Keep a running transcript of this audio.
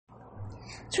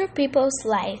Three people's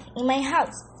life in my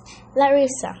house.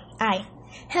 Larissa, I.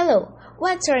 Hello,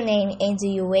 what's your name and do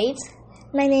you weight?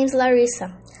 My name is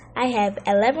Larissa. I have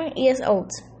 11 years old.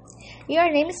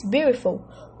 Your name is beautiful.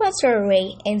 What's your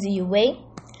weight and do you weigh?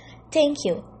 Thank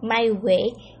you. My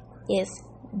weight is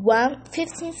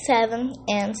 157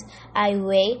 and I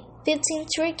weigh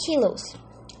 15.3 kilos.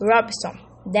 Robson,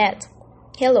 Dad.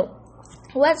 Hello.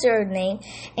 What's your name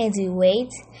and do you weight?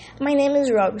 My name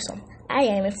is Robson. I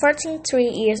am 43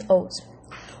 years old.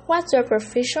 What's your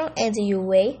profession and do you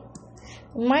weigh?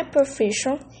 My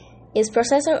profession is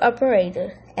processor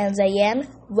operator and I am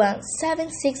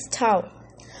 176 tall.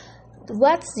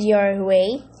 What's your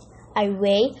weight? I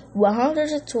weigh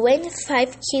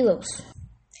 125 kilos.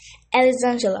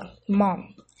 Elisangela,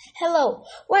 Mom. Hello,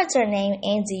 what's your name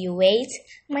and do you weight?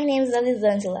 My name is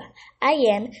Elisangela. I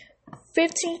am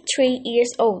 53 years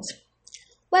old.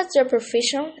 What's your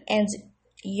profession and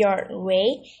your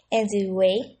weight and do you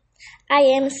weigh? I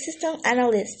am a system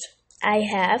analyst. I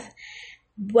have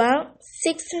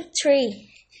 163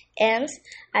 and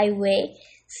I weigh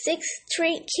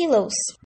 63 kilos.